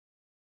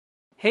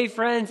Hey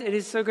friends, it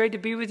is so great to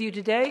be with you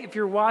today. If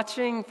you're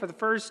watching for the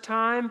first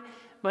time,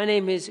 my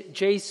name is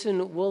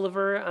Jason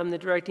Wooliver. I'm the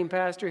directing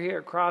pastor here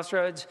at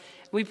Crossroads.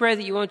 We pray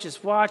that you won't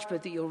just watch,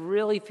 but that you'll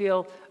really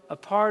feel a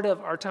part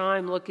of our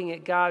time looking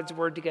at God's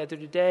Word together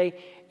today,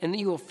 and that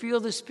you will feel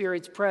the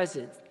Spirit's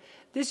presence.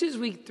 This is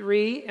week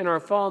 3 in our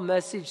fall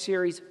message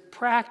series,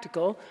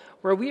 Practical,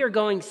 where we are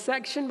going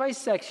section by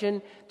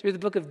section through the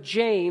book of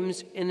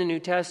James in the New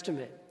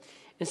Testament.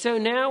 And so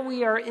now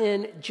we are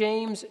in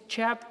James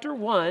chapter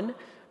 1,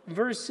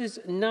 verses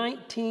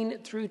 19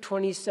 through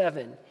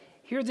 27.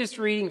 Hear this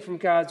reading from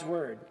God's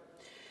Word.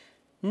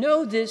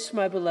 Know this,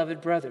 my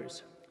beloved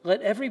brothers.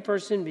 Let every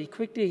person be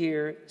quick to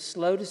hear,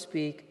 slow to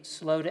speak,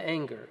 slow to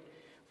anger.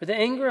 For the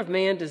anger of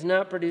man does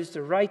not produce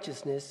the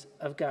righteousness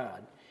of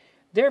God.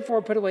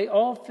 Therefore put away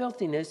all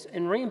filthiness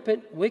and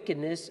rampant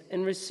wickedness,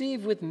 and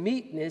receive with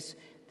meekness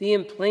the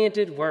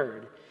implanted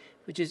word,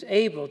 which is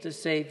able to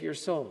save your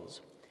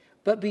souls.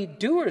 But be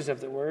doers of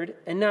the word,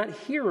 and not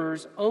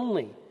hearers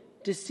only,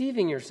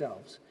 deceiving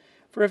yourselves.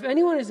 For if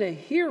anyone is a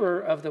hearer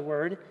of the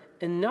word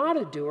and not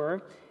a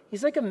doer,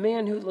 he's like a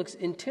man who looks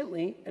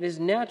intently at his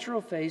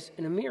natural face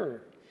in a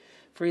mirror.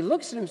 For he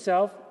looks at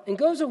himself and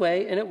goes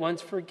away and at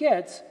once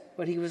forgets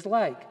what he was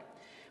like.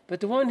 But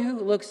the one who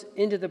looks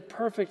into the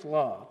perfect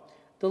law,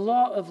 the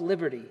law of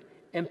liberty,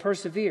 and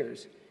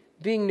perseveres,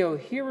 being no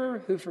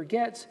hearer who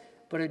forgets,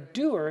 but a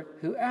doer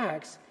who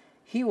acts,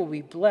 he will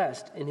be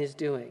blessed in his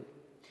doing.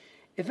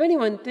 If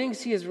anyone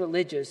thinks he is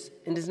religious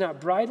and does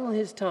not bridle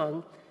his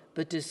tongue,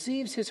 but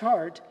deceives his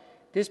heart,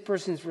 this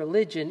person's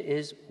religion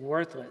is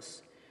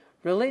worthless.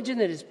 Religion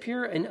that is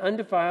pure and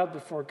undefiled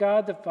before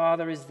God the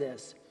Father is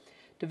this: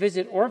 to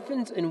visit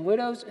orphans and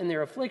widows in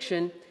their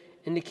affliction,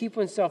 and to keep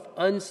oneself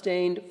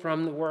unstained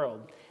from the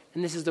world.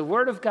 And this is the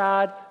word of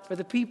God for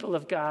the people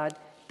of God.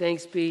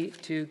 Thanks be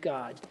to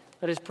God.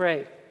 Let us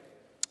pray.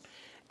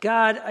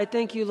 God, I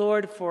thank you,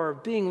 Lord, for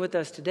being with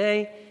us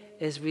today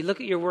as we look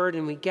at your word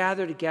and we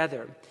gather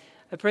together.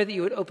 I pray that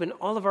you would open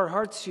all of our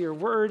hearts to your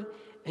word,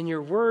 and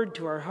your word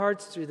to our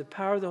hearts through the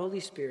power of the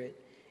Holy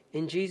Spirit.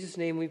 In Jesus'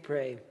 name we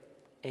pray.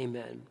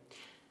 Amen.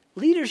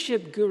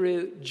 Leadership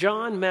guru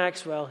John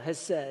Maxwell has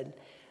said,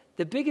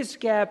 the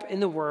biggest gap in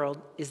the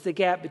world is the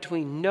gap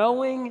between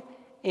knowing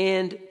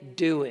and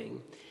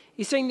doing.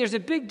 He's saying there's a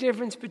big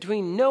difference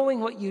between knowing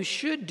what you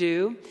should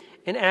do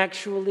and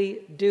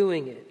actually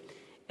doing it.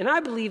 And I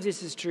believe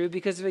this is true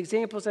because of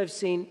examples I've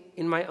seen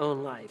in my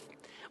own life.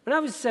 When I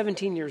was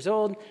 17 years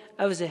old,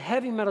 I was a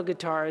heavy metal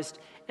guitarist,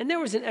 and there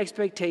was an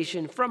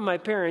expectation from my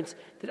parents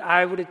that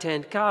I would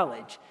attend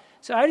college.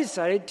 So I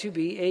decided to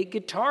be a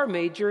guitar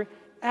major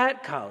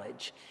at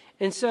college.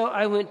 And so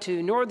I went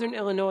to Northern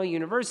Illinois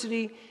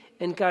University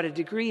and got a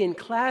degree in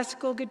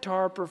classical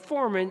guitar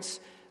performance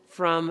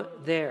from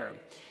there.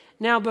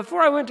 Now,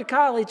 before I went to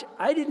college,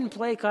 I didn't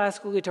play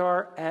classical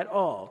guitar at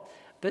all.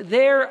 But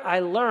there I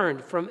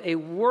learned from a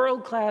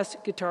world-class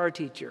guitar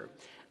teacher.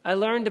 I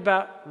learned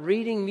about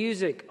reading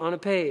music on a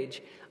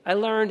page. I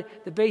learned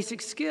the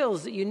basic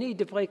skills that you need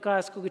to play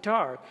classical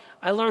guitar.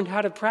 I learned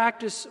how to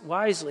practice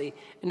wisely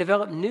and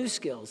develop new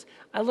skills.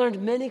 I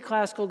learned many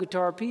classical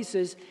guitar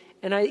pieces,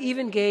 and I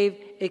even gave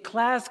a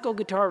classical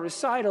guitar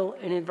recital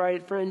and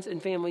invited friends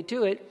and family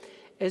to it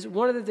as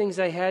one of the things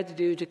I had to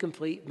do to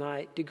complete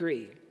my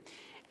degree.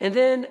 And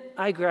then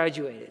I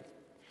graduated.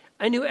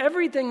 I knew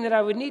everything that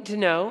I would need to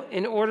know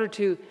in order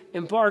to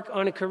embark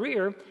on a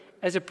career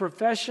as a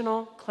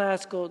professional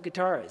classical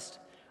guitarist.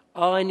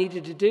 All I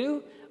needed to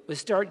do was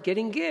start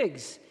getting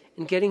gigs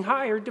and getting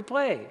hired to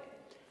play.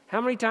 How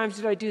many times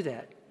did I do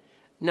that?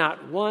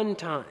 Not one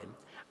time.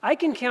 I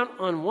can count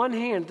on one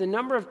hand the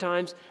number of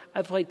times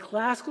I played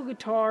classical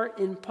guitar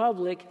in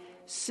public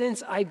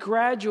since I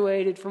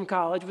graduated from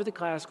college with a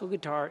classical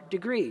guitar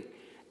degree.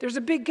 There's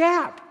a big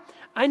gap.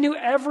 I knew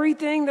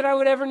everything that I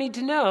would ever need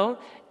to know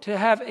to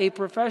have a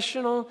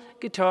professional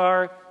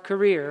guitar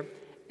career,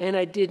 and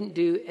I didn't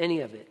do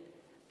any of it.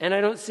 And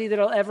I don't see that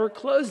I'll ever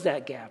close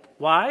that gap.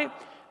 Why?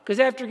 Because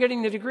after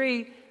getting the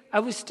degree, I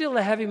was still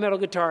a heavy metal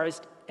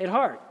guitarist at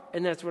heart,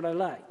 and that's what I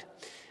liked.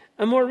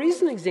 A more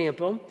recent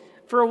example,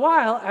 for a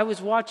while I was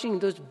watching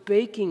those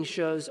baking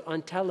shows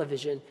on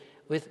television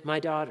with my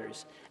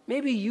daughters.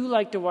 Maybe you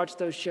like to watch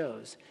those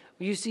shows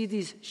where you see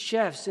these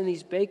chefs and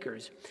these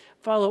bakers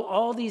follow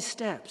all these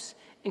steps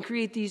and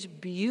create these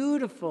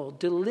beautiful,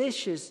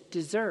 delicious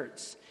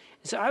desserts.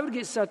 So I would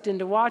get sucked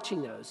into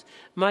watching those.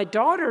 My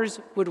daughters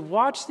would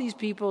watch these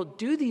people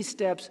do these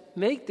steps,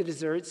 make the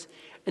desserts,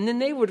 and then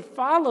they would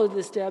follow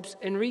the steps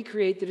and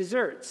recreate the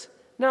desserts.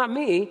 Not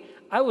me.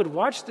 I would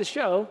watch the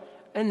show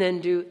and then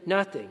do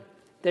nothing.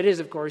 That is,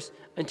 of course,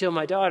 until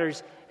my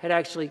daughters had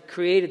actually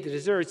created the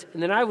desserts,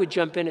 and then I would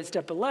jump in at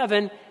step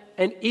 11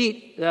 and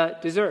eat the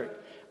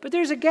dessert. But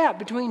there's a gap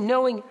between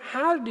knowing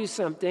how to do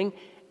something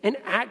and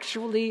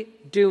actually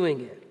doing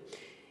it.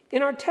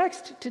 In our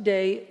text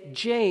today,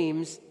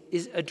 James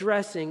is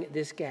addressing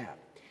this gap.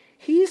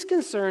 He's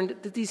concerned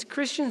that these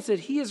Christians that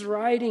he is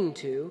writing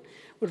to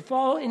would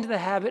fall into the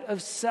habit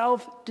of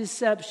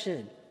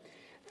self-deception,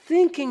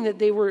 thinking that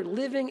they were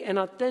living an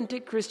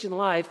authentic Christian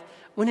life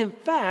when in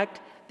fact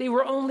they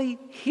were only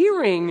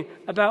hearing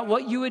about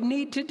what you would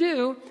need to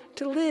do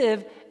to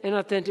live an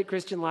authentic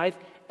Christian life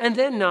and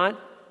then not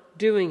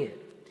doing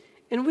it.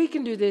 And we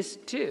can do this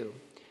too.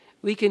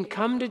 We can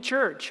come to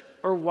church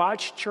or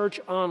watch church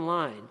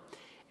online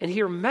and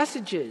hear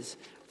messages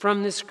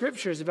from the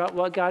scriptures about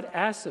what God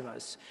asks of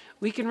us.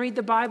 We can read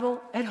the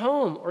Bible at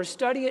home or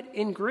study it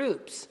in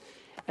groups.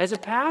 As a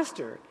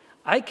pastor,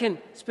 I can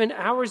spend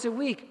hours a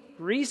week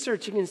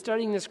researching and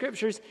studying the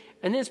scriptures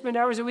and then spend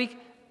hours a week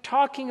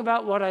talking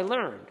about what I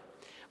learned.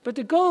 But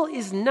the goal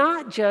is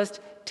not just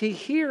to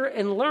hear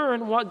and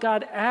learn what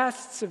God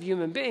asks of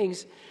human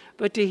beings,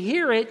 but to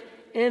hear it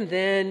and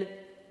then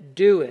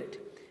do it.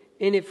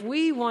 And if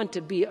we want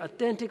to be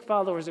authentic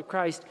followers of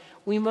Christ,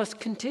 we must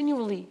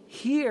continually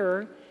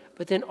hear,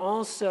 but then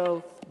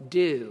also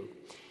do.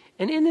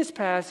 And in this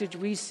passage,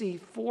 we see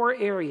 4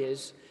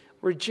 areas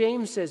where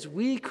James says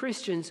we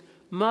Christians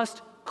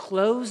must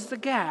close the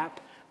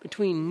gap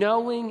between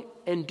knowing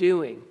and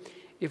doing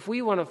if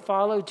we want to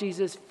follow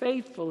Jesus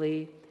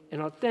faithfully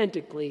and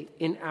authentically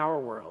in our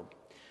world.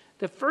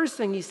 The first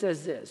thing he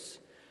says this: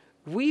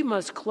 we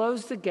must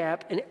close the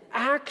gap and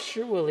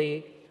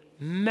actually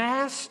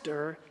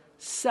master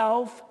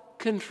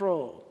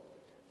self-control.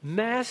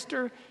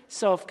 Master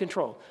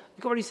self-control.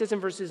 Look at what he says in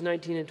verses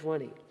 19 and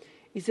 20.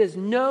 He says,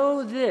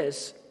 "Know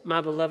this,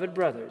 my beloved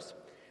brothers.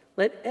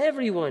 Let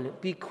everyone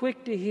be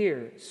quick to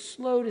hear,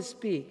 slow to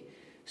speak,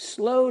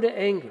 slow to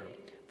anger.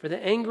 For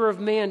the anger of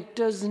man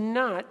does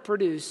not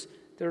produce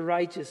the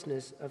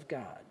righteousness of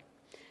God."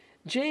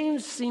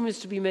 James seems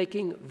to be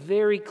making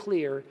very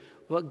clear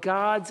what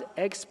God's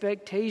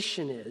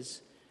expectation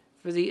is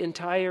for the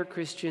entire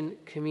Christian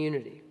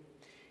community.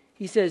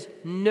 He says,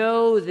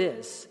 know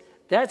this.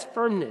 That's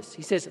firmness.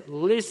 He says,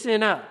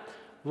 listen up.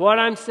 What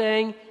I'm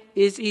saying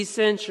is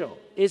essential.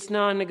 It's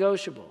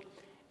non-negotiable.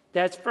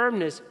 That's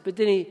firmness, but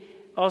then he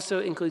also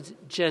includes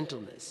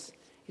gentleness.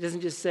 He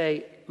doesn't just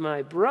say,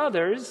 my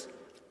brothers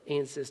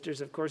and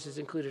sisters, of course, is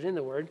included in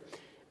the word.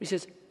 He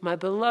says, my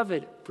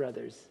beloved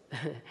brothers.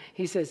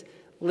 He says,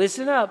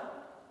 listen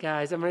up,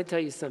 guys. I'm going to tell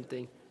you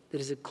something that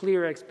is a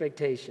clear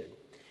expectation.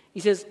 He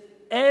says,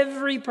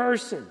 every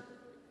person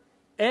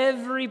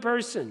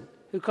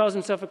who calls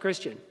himself a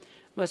Christian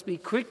must be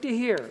quick to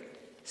hear,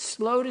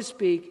 slow to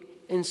speak,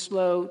 and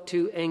slow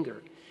to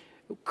anger.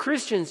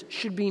 Christians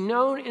should be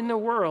known in the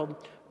world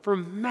for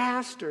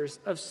masters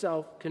of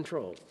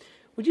self-control.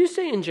 Would you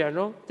say in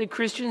general that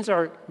Christians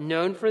are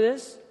known for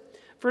this?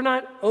 For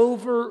not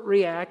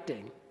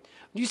overreacting?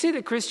 Would you say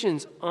that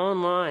Christians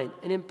online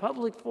and in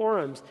public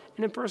forums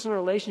and in personal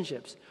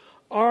relationships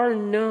are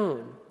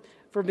known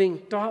for being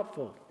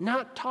thoughtful,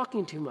 not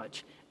talking too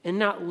much, and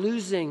not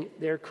losing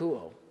their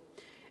cool?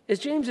 As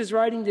James is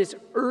writing this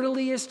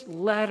earliest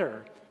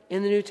letter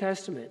in the New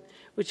Testament,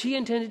 which he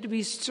intended to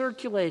be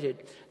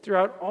circulated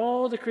throughout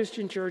all the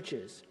Christian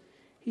churches,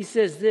 he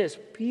says this: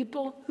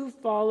 people who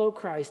follow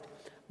Christ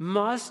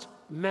must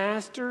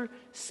master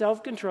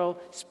self-control,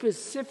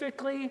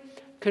 specifically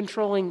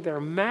controlling their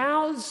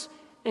mouths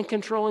and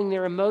controlling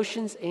their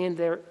emotions and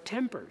their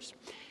tempers.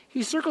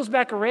 He circles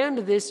back around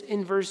to this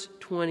in verse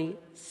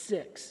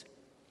 26.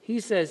 He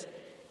says,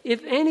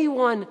 if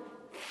anyone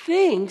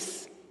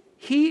thinks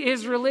he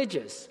is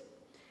religious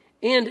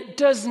and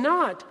does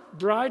not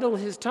bridle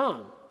his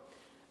tongue,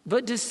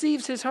 but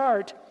deceives his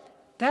heart,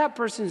 that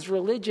person's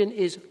religion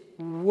is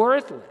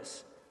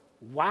worthless.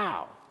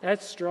 Wow,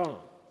 that's strong.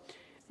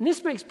 And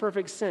this makes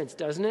perfect sense,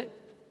 doesn't it?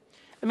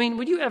 I mean,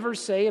 would you ever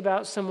say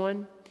about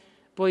someone,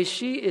 boy,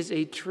 she is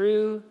a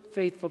true,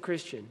 faithful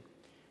Christian.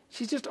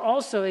 She's just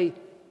also a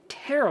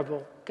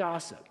terrible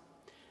gossip.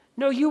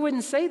 No, you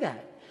wouldn't say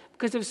that.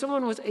 Because if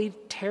someone was a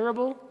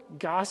terrible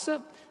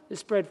gossip that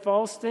spread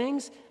false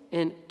things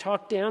and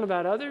talked down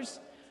about others,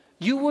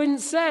 you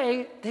wouldn't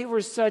say they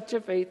were such a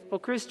faithful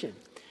Christian.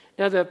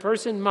 Now, the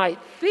person might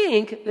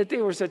think that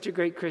they were such a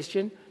great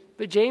Christian,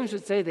 but James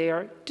would say they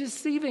are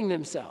deceiving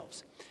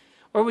themselves.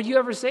 Or would you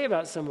ever say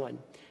about someone,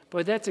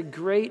 boy, that's a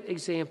great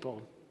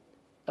example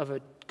of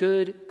a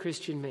good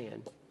Christian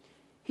man.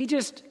 He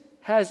just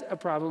has a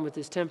problem with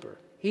his temper.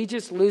 He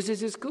just loses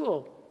his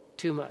cool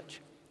too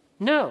much.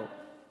 No,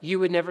 you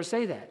would never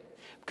say that.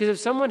 Because if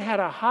someone had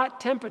a hot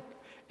temper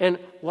and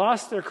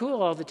lost their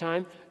cool all the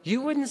time,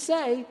 you wouldn't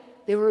say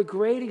they were a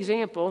great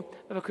example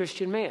of a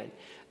Christian man.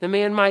 The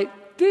man might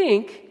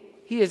think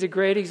he is a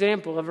great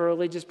example of a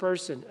religious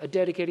person, a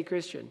dedicated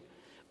Christian,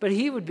 but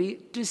he would be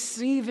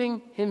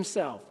deceiving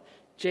himself.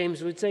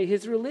 James would say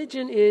his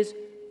religion is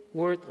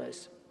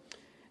worthless.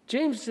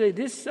 James would say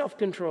this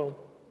self-control,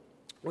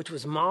 which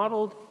was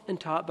modeled and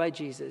taught by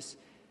Jesus,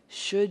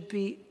 should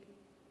be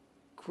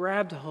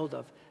grabbed hold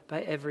of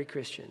by every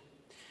Christian.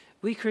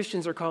 We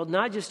Christians are called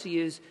not just to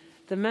use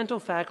the mental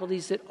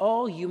faculties that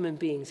all human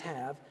beings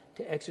have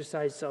to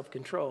exercise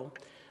self-control,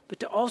 but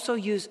to also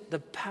use the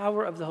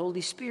power of the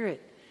Holy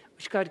Spirit,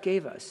 which God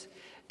gave us,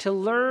 to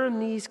learn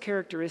these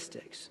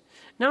characteristics.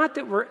 Not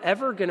that we're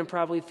ever going to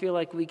probably feel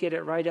like we get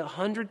it right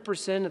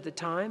 100% of the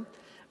time,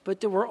 but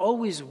that we're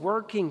always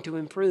working to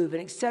improve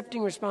and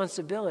accepting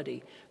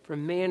responsibility for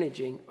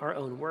managing our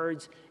own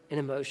words and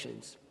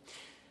emotions.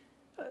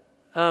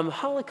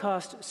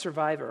 Holocaust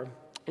survivor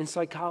and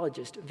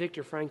psychologist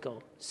Viktor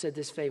Frankl said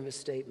this famous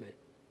statement: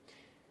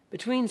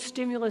 "Between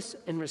stimulus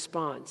and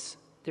response,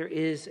 there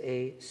is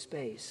a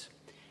space.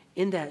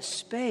 In that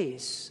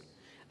space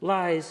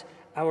lies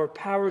our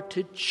power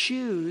to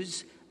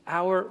choose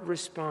our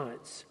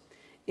response.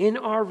 In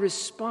our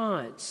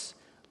response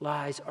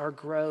lies our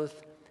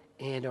growth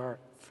and our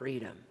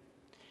freedom."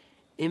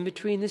 In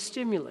between the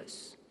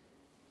stimulus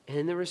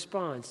and the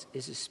response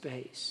is a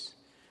space.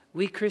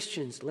 We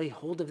Christians lay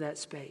hold of that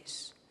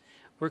space.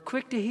 We're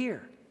quick to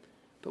hear,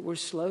 but we're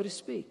slow to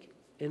speak,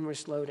 and we're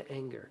slow to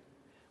anger.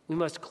 We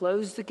must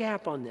close the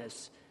gap on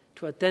this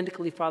to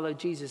authentically follow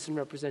Jesus and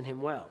represent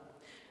him well.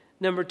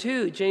 Number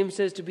 2, James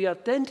says to be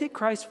authentic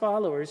Christ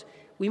followers,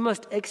 we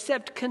must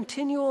accept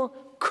continual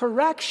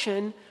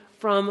correction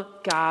from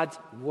God's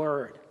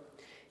word.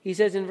 He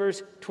says in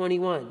verse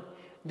 21,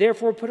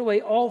 "Therefore put away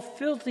all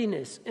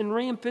filthiness and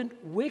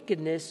rampant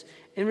wickedness,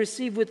 and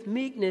receive with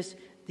meekness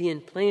the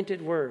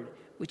implanted word,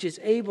 which is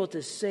able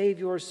to save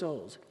your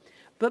souls.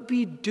 But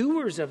be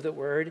doers of the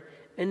word,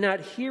 and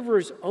not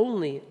hearers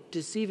only,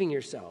 deceiving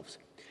yourselves.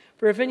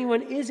 For if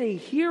anyone is a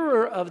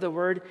hearer of the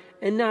word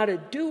and not a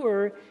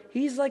doer,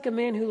 he's like a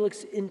man who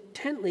looks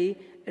intently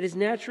at his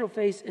natural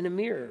face in a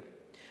mirror.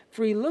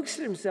 For he looks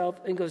at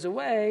himself and goes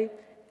away,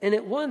 and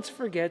at once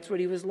forgets what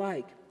he was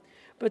like.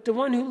 But the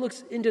one who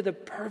looks into the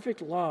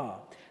perfect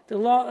law, the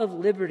law of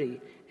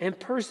liberty, and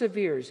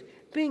perseveres,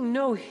 being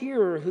no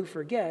hearer who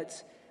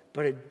forgets,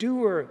 but a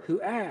doer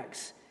who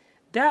acts,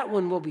 that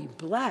one will be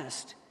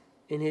blessed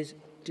in his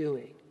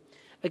doing."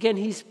 Again,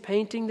 he's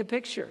painting the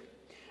picture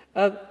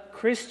of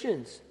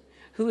Christians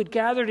who would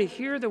gather to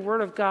hear the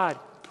word of God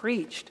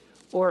preached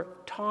or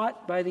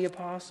taught by the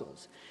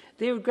apostles.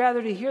 They would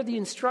gather to hear the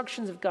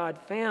instructions of God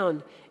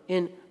found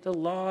in the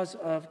laws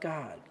of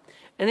God.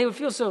 And they would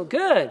feel so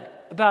good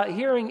about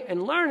hearing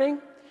and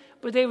learning,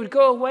 but they would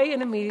go away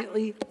and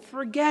immediately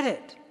forget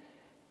it.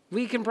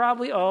 We can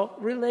probably all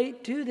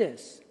relate to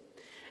this.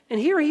 And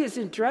here he is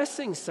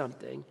addressing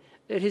something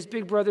that his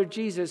big brother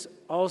Jesus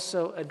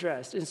also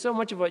addressed. And so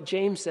much of what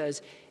James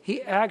says,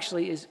 he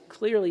actually is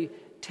clearly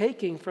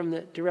taking from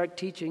the direct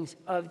teachings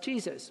of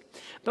Jesus.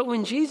 But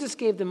when Jesus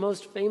gave the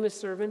most famous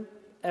sermon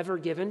ever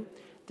given,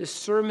 the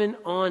Sermon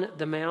on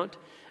the Mount,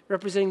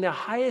 representing the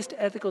highest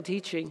ethical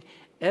teaching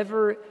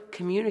ever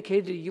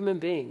communicated to human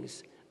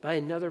beings by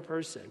another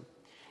person,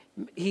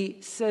 he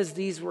says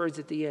these words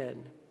at the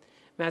end.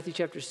 Matthew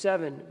chapter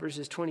 7,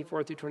 verses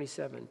 24 through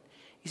 27.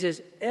 He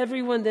says,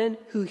 "Everyone then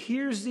who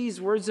hears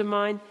these words of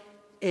mine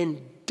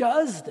and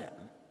does them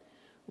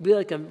will be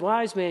like a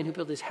wise man who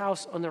built his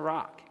house on the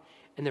rock.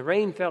 And the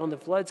rain fell, and the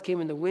floods came,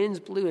 and the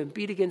winds blew and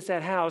beat against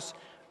that house,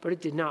 but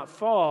it did not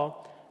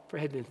fall, for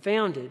it had been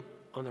founded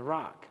on the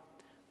rock.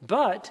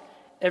 But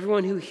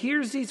everyone who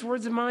hears these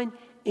words of mine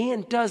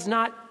and does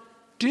not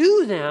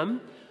do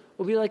them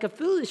will be like a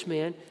foolish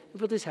man who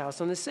built his house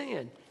on the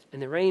sand.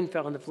 And the rain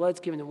fell, and the floods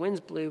came, and the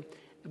winds blew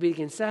and beat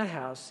against that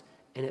house,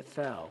 and it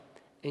fell.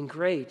 And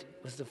great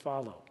was the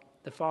fall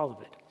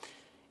of it."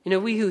 You know,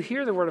 we who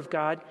hear the word of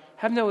God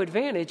have no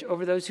advantage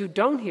over those who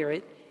don't hear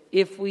it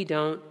if we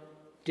don't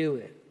do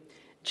it.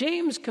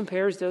 James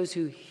compares those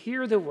who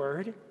hear the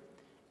word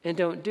and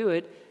don't do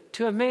it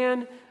to a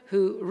man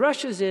who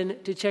rushes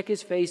in to check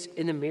his face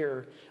in the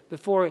mirror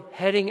before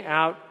heading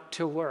out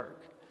to work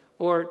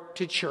or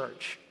to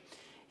church.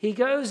 He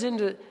goes in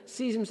to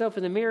sees himself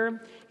in the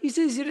mirror. He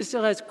sees that it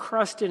still has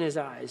crust in his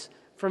eyes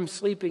from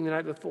sleeping the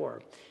night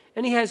before.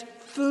 And he has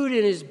food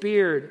in his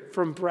beard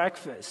from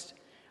breakfast.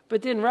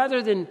 But then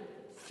rather than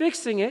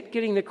fixing it,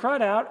 getting the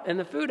crud out and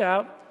the food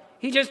out,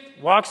 he just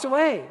walks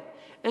away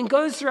and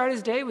goes throughout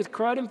his day with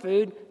crud and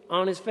food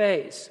on his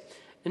face.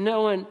 And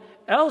no one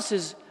else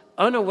is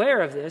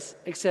unaware of this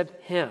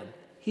except him.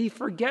 He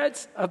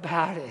forgets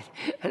about it,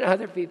 and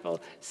other people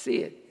see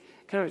it.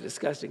 Kind of a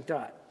disgusting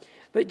thought.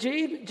 But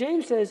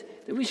James says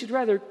that we should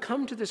rather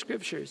come to the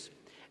Scriptures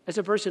as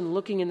a person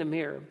looking in the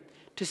mirror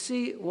to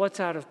see what's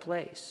out of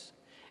place.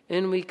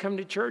 And we come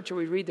to church or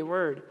we read the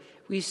Word,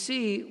 we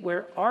see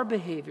where our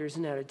behaviors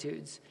and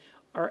attitudes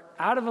are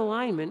out of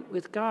alignment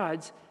with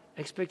God's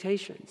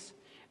expectations.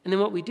 And then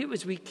what we do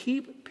is we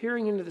keep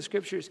peering into the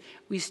Scriptures.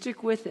 We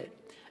stick with it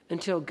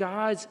until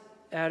God's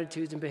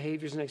attitudes and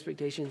behaviors and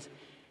expectations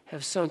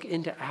have sunk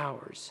into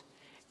ours.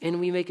 And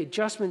we make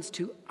adjustments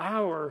to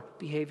our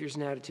behaviors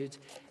and attitudes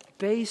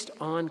based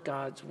on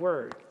God's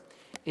Word.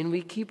 And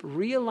we keep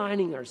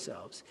realigning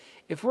ourselves.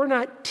 If we're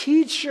not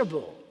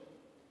teachable,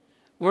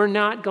 we're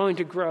not going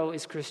to grow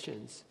as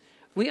Christians.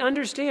 We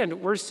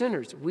understand we're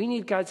sinners. We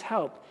need God's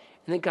help.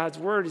 And that God's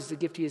Word is the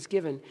gift He has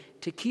given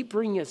to keep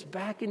bringing us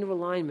back into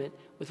alignment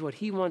with what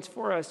He wants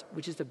for us,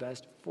 which is the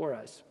best for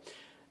us.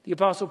 The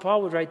Apostle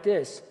Paul would write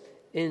this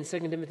in 2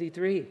 Timothy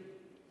 3,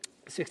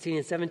 16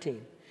 and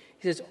 17.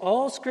 He says,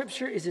 "All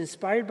Scripture is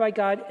inspired by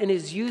God and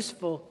is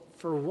useful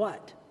for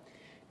what?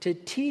 To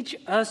teach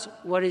us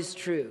what is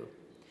true."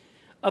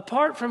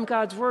 Apart from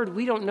God's Word,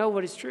 we don't know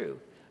what is true.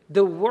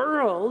 The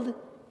world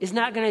is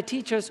not going to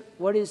teach us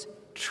what is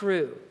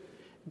true.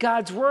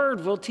 God's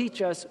word will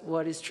teach us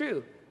what is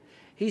true.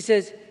 He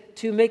says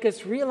to make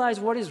us realize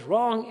what is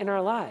wrong in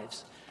our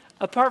lives.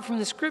 Apart from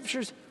the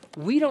scriptures,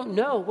 we don't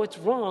know what's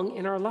wrong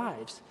in our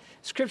lives.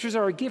 Scriptures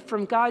are a gift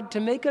from God to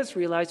make us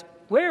realize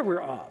where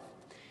we're off.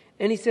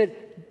 And he said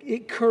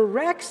it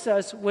corrects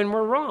us when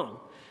we're wrong.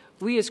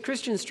 We as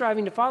Christians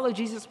striving to follow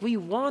Jesus, we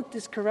want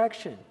this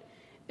correction.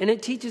 And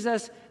it teaches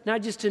us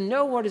not just to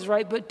know what is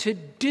right, but to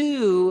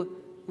do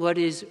what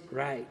is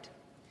right.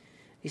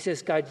 He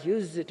says God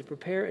uses it to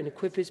prepare and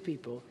equip his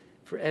people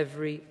for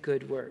every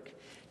good work.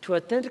 To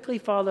authentically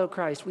follow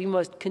Christ, we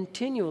must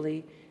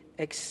continually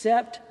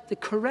accept the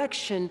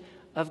correction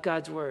of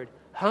God's word,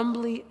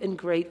 humbly and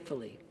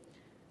gratefully.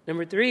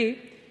 Number 3,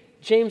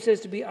 James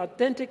says to be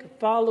authentic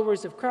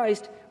followers of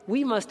Christ,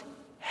 we must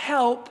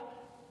help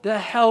the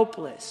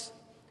helpless.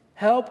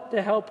 Help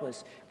the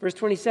helpless. Verse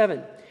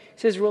 27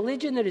 says,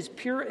 religion that is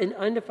pure and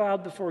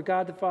undefiled before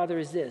God the Father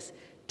is this,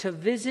 to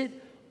visit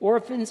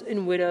orphans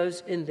and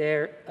widows in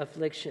their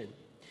affliction.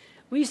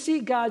 We see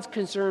God's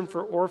concern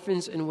for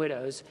orphans and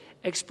widows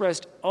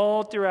expressed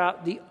all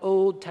throughout the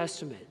Old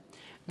Testament.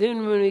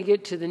 Then when we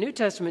get to the New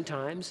Testament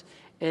times,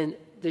 and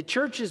the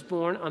church is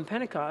born on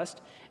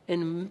Pentecost,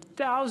 and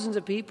thousands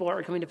of people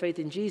are coming to faith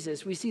in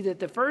Jesus, we see that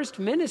the first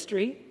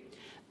ministry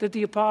that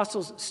the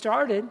apostles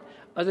started,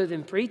 other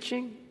than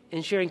preaching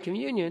and sharing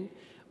communion,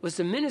 was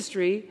the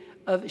ministry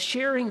of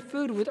sharing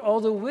food with all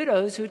the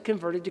widows who had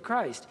converted to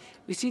Christ.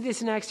 We see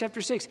this in Acts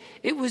chapter 6.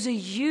 It was a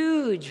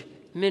huge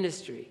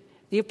ministry.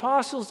 The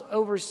apostles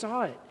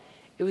oversaw it.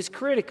 It was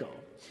critical.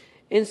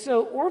 And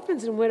so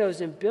orphans and widows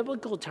in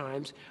biblical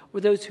times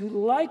were those who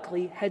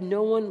likely had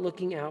no one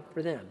looking out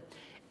for them.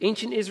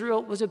 Ancient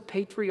Israel was a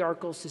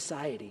patriarchal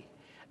society.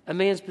 A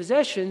man's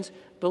possessions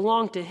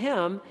belonged to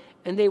him,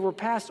 and they were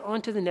passed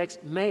on to the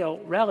next male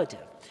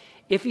relative.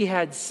 If he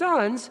had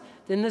sons,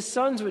 then the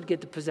sons would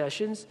get the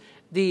possessions.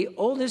 The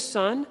oldest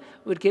son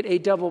would get a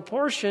double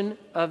portion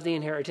of the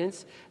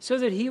inheritance so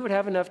that he would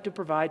have enough to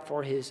provide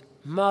for his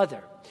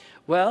mother.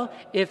 Well,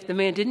 if the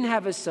man didn't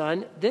have a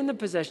son, then the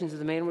possessions of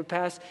the man would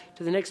pass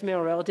to the next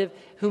male relative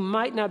who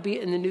might not be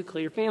in the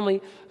nuclear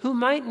family, who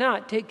might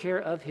not take care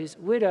of his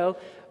widow,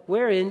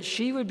 wherein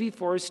she would be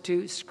forced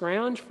to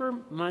scrounge for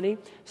money,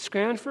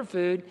 scrounge for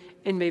food,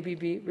 and maybe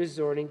be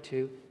resorting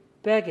to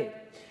begging.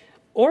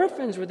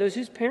 Orphans were those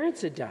whose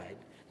parents had died.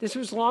 This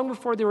was long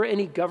before there were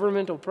any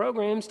governmental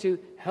programs to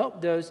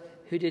help those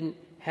who didn't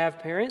have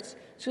parents,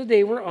 so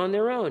they were on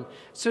their own.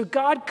 So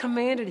God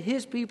commanded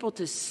his people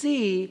to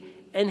see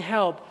and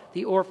help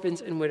the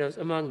orphans and widows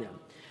among them.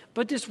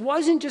 But this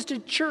wasn't just a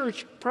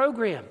church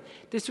program.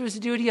 This was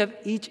the duty of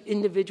each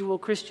individual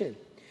Christian.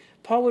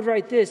 Paul would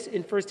write this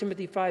in 1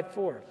 Timothy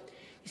 5:4.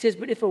 He says,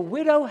 but if a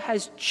widow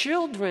has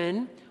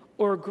children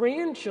or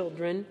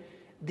grandchildren,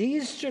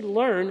 these should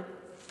learn,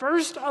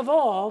 first of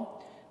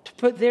all, to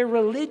put their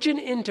religion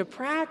into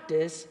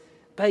practice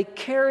by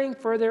caring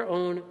for their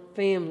own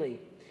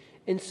family,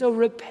 and so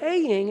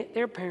repaying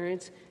their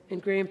parents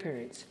and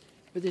grandparents,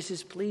 for this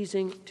is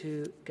pleasing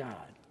to God.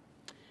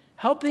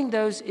 Helping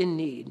those in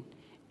need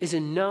is a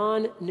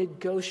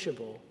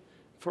non-negotiable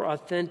for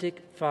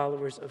authentic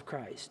followers of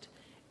Christ.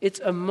 It's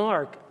a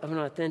mark of an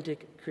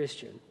authentic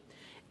Christian.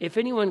 If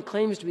anyone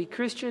claims to be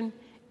Christian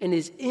and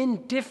is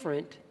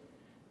indifferent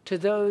to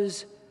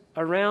those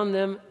around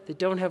them that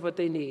don't have what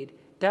they need,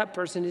 that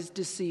person is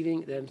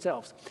deceiving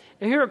themselves.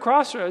 And here at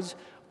Crossroads,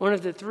 one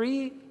of the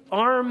 3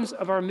 arms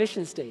of our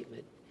mission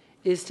statement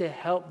is to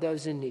help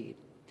those in need.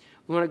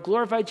 We want to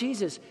glorify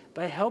Jesus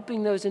by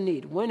helping those in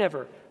need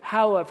whenever,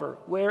 however,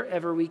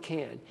 wherever we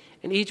can.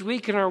 And each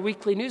week in our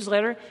weekly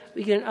newsletter,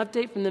 we get an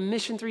update from the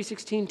Mission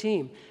 316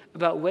 team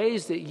about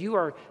ways that you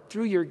are,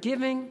 through your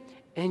giving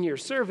and your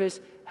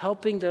service,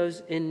 helping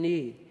those in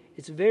need.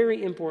 It's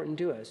very important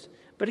to us.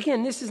 But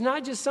again, this is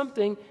not just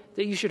something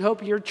that you should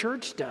hope your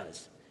church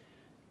does.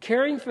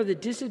 Caring for the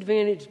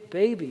disadvantaged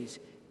babies,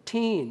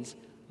 teens,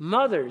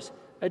 mothers,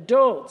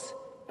 adults,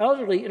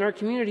 elderly in our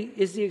community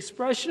is the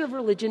expression of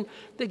religion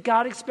that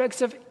God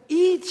expects of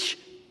each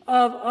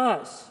of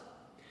us.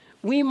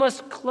 We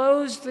must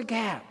close the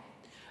gap.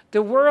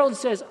 The world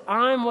says,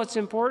 I'm what's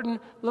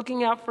important,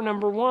 looking out for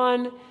number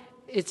 1.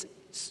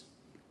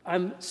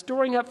 I'm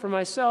storing up for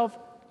myself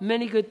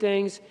many good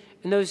things,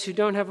 and those who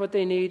don't have what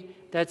they need,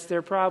 that's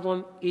their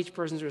problem. Each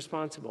person's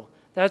responsible.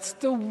 That's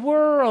the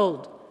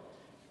world.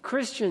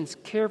 Christians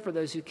care for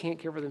those who can't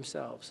care for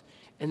themselves,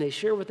 and they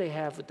share what they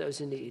have with those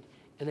in need,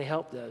 and they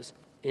help those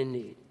in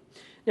need.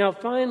 Now,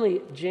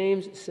 finally,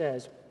 James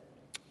says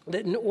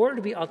that in order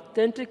to be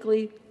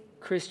authentically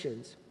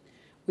Christians,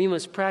 we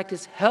must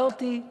practice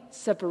healthy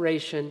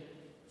separation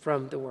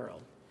from the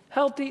world.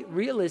 Healthy,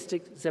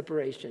 realistic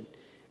separation. And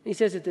he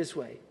says it this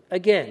way.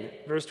 Again,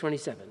 verse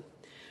 27.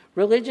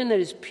 Religion that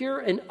is pure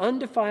and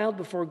undefiled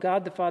before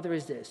God the Father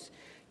is this,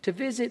 to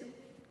visit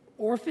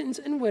orphans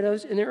and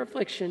widows in their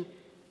affliction,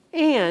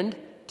 and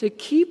to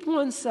keep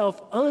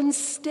oneself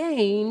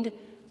unstained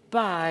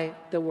by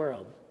the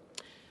world.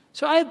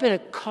 So I have been a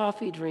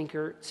coffee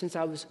drinker since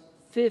I was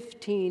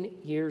 15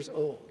 years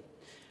old.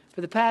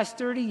 For the past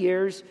 30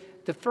 years,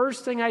 the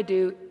first thing I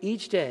do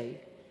each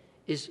day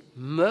is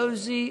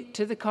mosey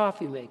to the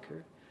coffee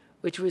maker,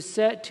 which was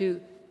set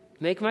to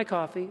make my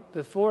coffee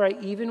before I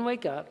even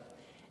wake up,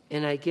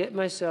 and I get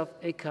myself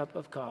a cup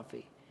of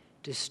coffee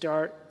to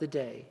start the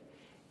day.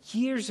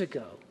 Years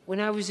ago, when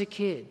I was a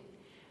kid,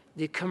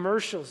 the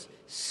commercials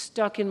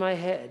stuck in my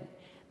head.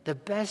 The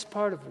best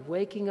part of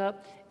waking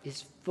up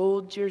is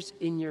Folgers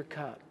in your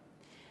cup.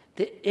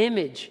 The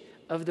image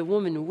of the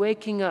woman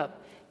waking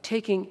up,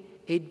 taking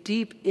a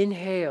deep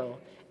inhale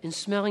and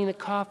smelling the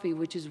coffee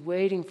which is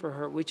waiting for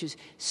her, which is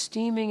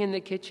steaming in the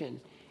kitchen.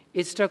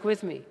 It stuck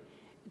with me.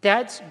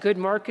 That's good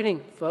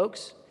marketing,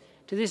 folks.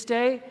 To this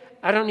day,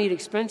 I don't need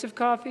expensive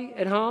coffee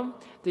at home.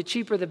 The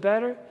cheaper, the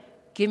better.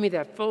 Give me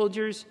that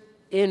Folgers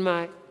in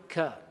my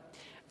cup.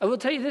 I will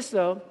tell you this,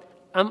 though.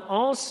 I'm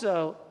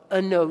also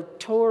a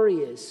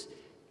notorious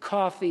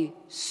coffee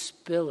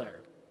spiller.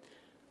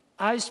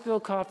 I spill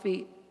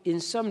coffee in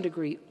some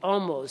degree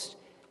almost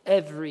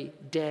every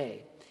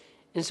day.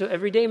 And so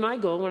every day my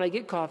goal when I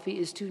get coffee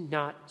is to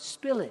not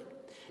spill it.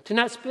 To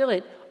not spill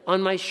it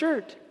on my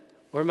shirt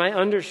or my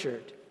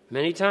undershirt.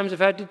 Many times I've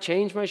had to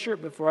change my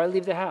shirt before I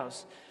leave the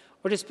house.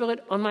 Or to spill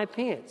it on my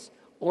pants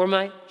or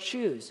my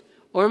shoes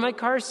or my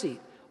car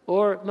seat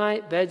or my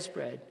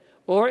bedspread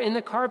or in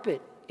the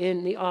carpet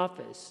in the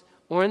office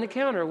or in the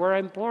counter where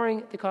I'm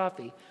pouring the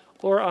coffee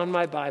or on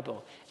my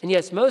Bible. And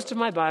yes, most of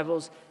my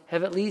Bibles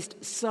have at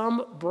least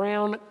some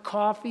brown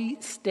coffee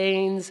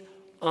stains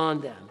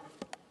on them.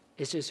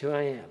 It's just who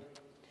I am.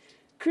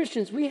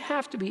 Christians, we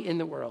have to be in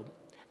the world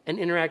and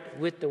interact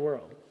with the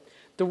world.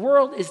 The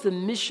world is the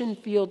mission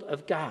field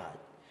of God.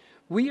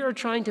 We are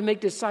trying to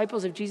make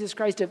disciples of Jesus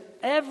Christ of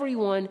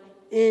everyone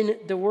in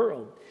the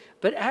world.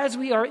 But as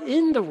we are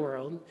in the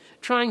world,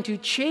 trying to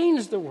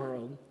change the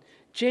world,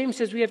 James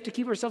says we have to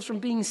keep ourselves from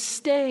being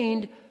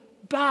stained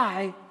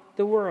by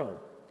the world.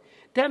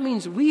 That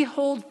means we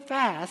hold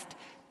fast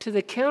to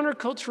the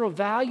countercultural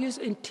values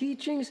and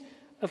teachings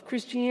of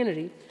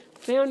Christianity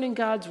found in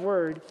God's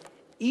Word,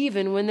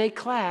 even when they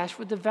clash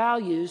with the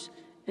values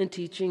and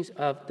teachings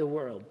of the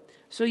world.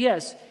 So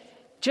yes,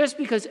 just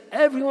because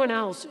everyone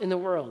else in the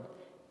world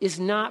is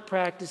not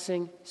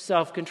practicing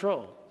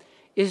self-control,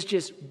 is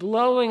just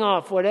blowing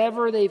off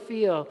whatever they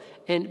feel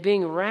and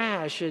being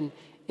rash and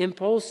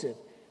impulsive,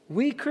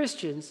 we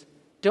Christians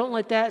don't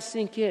let that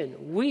sink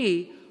in.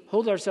 We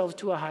hold ourselves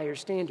to a higher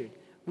standard.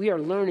 We are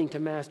learning to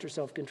master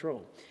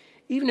self-control.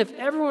 Even if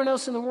everyone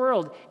else in the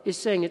world is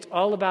saying it's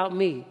all about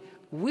me,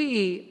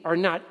 we are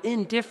not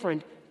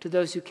indifferent to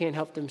those who can't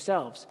help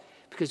themselves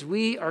because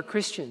we are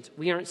Christians.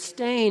 We aren't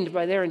stained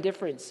by their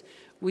indifference.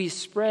 We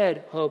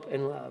spread hope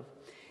and love.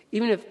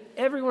 Even if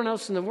everyone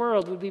else in the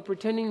world would be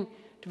pretending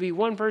to be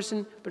one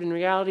person, but in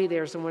reality they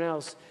are someone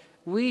else,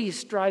 we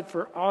strive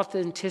for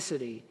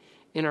authenticity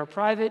in our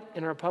private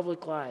and our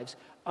public lives,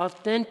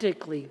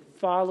 authentically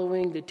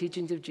following the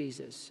teachings of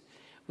Jesus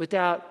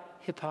without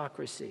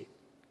hypocrisy.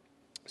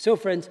 So,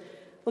 friends,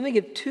 let me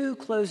give two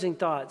closing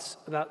thoughts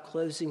about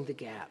closing the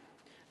gap.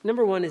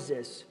 Number one is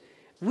this.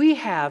 We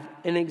have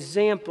an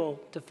example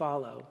to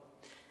follow.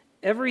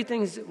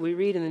 Everything that we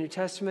read in the New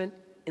Testament,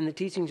 in the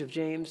teachings of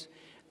James,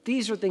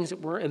 these are things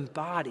that were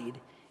embodied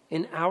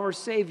in our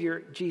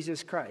Savior,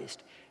 Jesus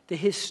Christ, the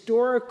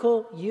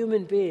historical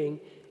human being,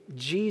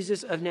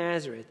 Jesus of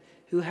Nazareth,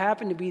 who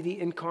happened to be the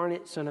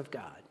incarnate Son of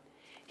God.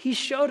 He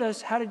showed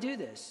us how to do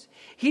this.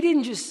 He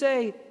didn't just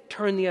say,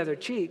 turn the other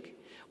cheek.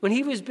 When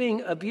he was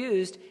being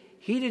abused,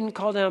 he didn't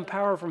call down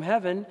power from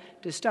heaven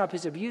to stop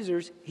his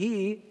abusers.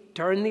 He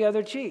turned the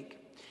other cheek.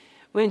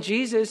 When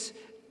Jesus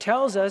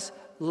tells us,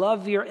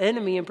 love your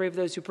enemy and pray for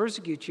those who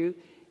persecute you,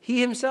 he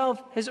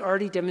himself has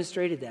already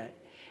demonstrated that.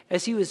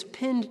 As he was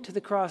pinned to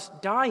the cross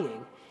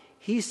dying,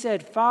 he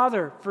said,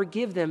 Father,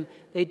 forgive them.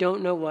 They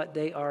don't know what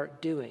they are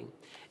doing.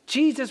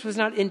 Jesus was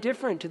not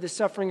indifferent to the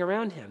suffering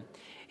around him.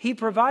 He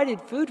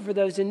provided food for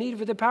those in need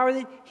with the power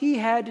that he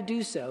had to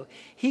do so.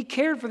 He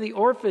cared for the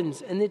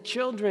orphans and the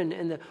children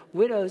and the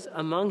widows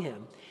among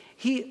him.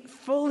 He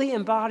fully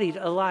embodied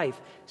a life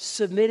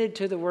submitted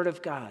to the Word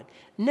of God,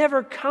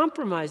 never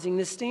compromising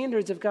the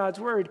standards of God's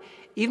Word,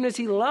 even as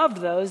he loved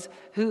those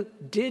who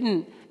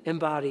didn't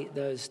embody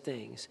those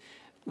things.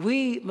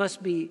 We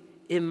must be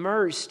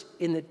immersed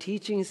in the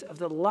teachings of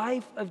the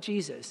life of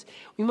Jesus.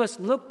 We must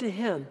look to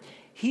him.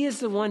 He is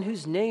the one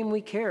whose name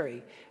we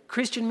carry.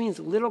 Christian means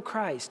little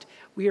Christ.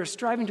 We are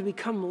striving to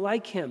become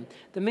like him,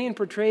 the man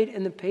portrayed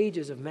in the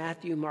pages of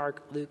Matthew,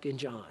 Mark, Luke, and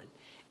John.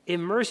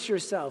 Immerse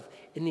yourself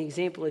in the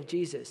example of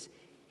Jesus.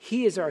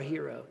 He is our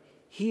hero.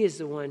 He is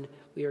the one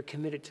we are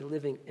committed to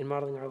living and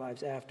modeling our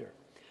lives after.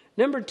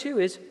 Number two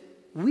is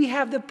we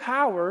have the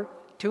power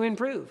to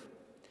improve.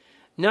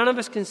 None of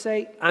us can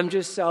say, I'm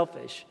just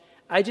selfish.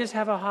 I just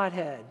have a hot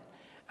head.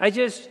 I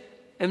just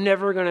am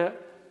never going to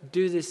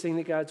do this thing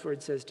that God's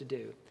Word says to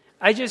do.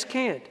 I just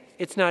can't.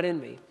 It's not in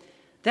me.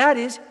 That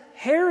is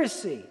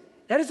heresy.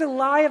 That is a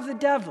lie of the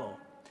devil.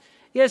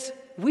 Yes,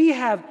 we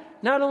have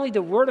not only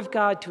the Word of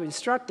God to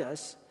instruct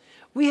us,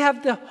 We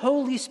have the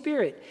Holy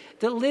Spirit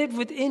that lived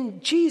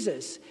within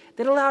Jesus,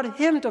 that allowed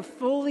him to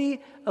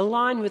fully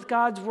align with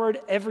God's word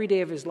every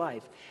day of his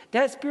life.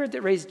 That Spirit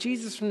that raised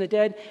Jesus from the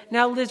dead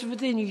now lives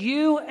within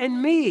you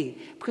and me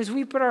because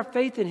we put our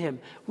faith in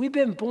him. We've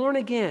been born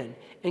again,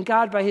 and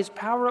God, by his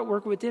power at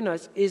work within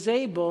us, is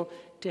able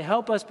to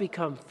help us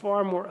become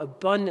far more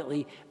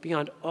abundantly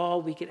beyond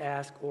all we could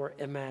ask or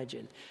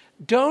imagine.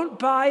 Don't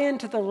buy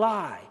into the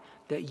lie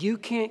that you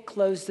can't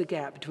close the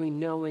gap between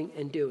knowing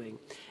and doing.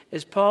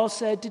 As Paul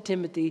said to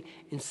Timothy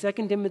in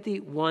 2 Timothy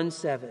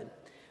 1:7,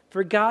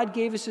 "For God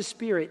gave us a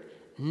spirit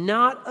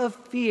not of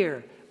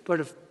fear, but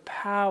of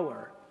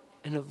power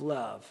and of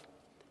love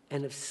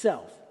and of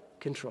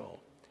self-control."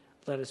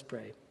 Let us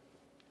pray.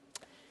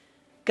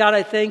 God,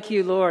 I thank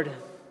you, Lord,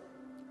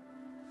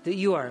 that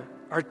you are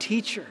our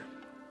teacher.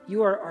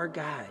 You are our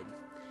guide.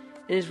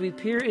 And as we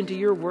peer into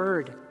your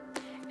word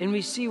and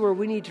we see where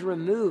we need to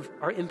remove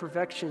our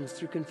imperfections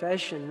through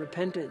confession,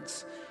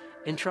 repentance,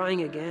 and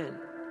trying again,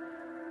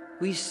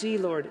 we see,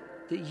 Lord,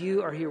 that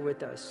you are here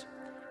with us,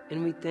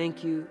 and we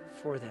thank you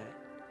for that.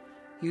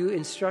 You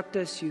instruct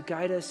us, you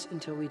guide us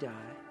until we die.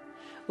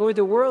 Lord,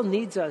 the world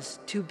needs us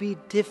to be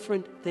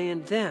different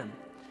than them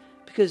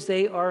because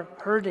they are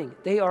hurting,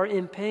 they are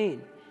in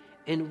pain,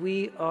 and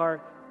we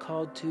are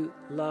called to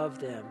love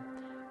them.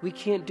 We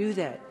can't do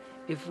that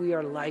if we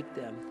are like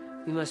them.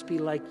 We must be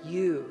like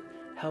you.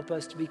 Help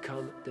us to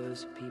become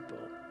those people.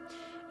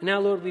 And now,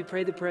 Lord, we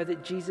pray the prayer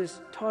that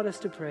Jesus taught us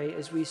to pray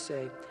as we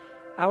say,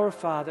 "Our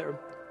Father,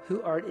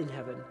 who art in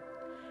heaven,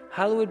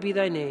 hallowed be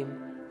thy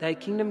name. Thy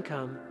kingdom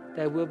come,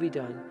 thy will be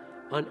done,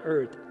 on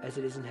earth as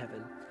it is in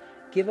heaven.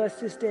 Give us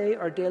this day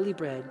our daily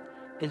bread,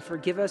 and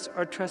forgive us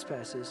our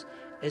trespasses,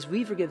 as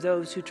we forgive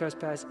those who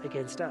trespass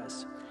against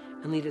us.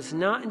 And lead us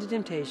not into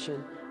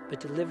temptation, but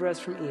deliver us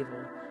from evil.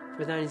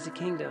 For thine is the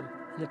kingdom,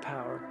 and the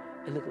power,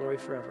 and the glory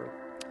forever.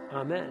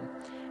 Amen."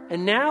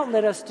 And now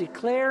let us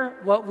declare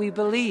what we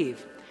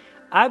believe.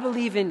 I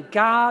believe in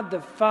God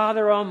the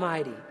Father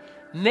Almighty,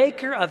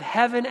 maker of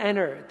heaven and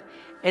earth,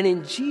 and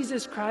in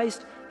Jesus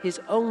Christ, his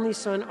only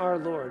Son, our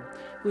Lord,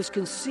 who was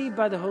conceived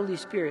by the Holy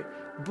Spirit,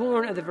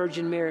 born of the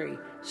Virgin Mary,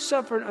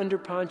 suffered under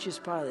Pontius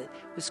Pilate,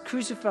 was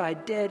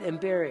crucified, dead, and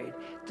buried.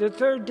 The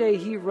third day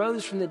he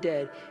rose from the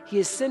dead. He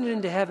ascended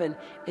into heaven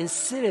and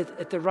sitteth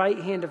at the right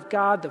hand of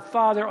God the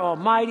Father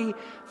Almighty.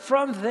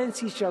 From thence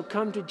he shall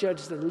come to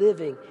judge the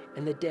living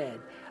and the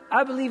dead.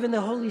 I believe in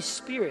the Holy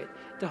Spirit,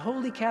 the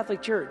Holy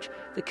Catholic Church,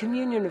 the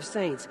communion of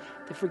saints,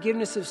 the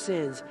forgiveness of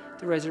sins,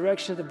 the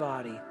resurrection of the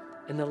body,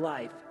 and the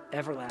life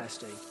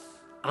everlasting.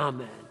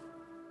 Amen.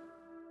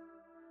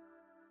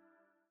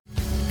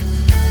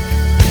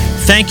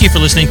 Thank you for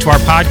listening to our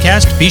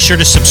podcast. Be sure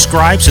to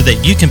subscribe so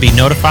that you can be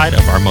notified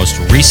of our most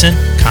recent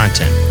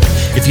content.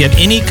 If you have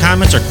any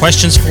comments or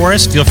questions for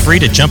us, feel free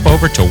to jump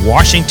over to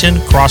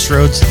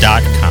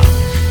WashingtonCrossroads.com.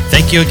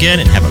 Thank you again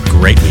and have a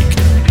great week.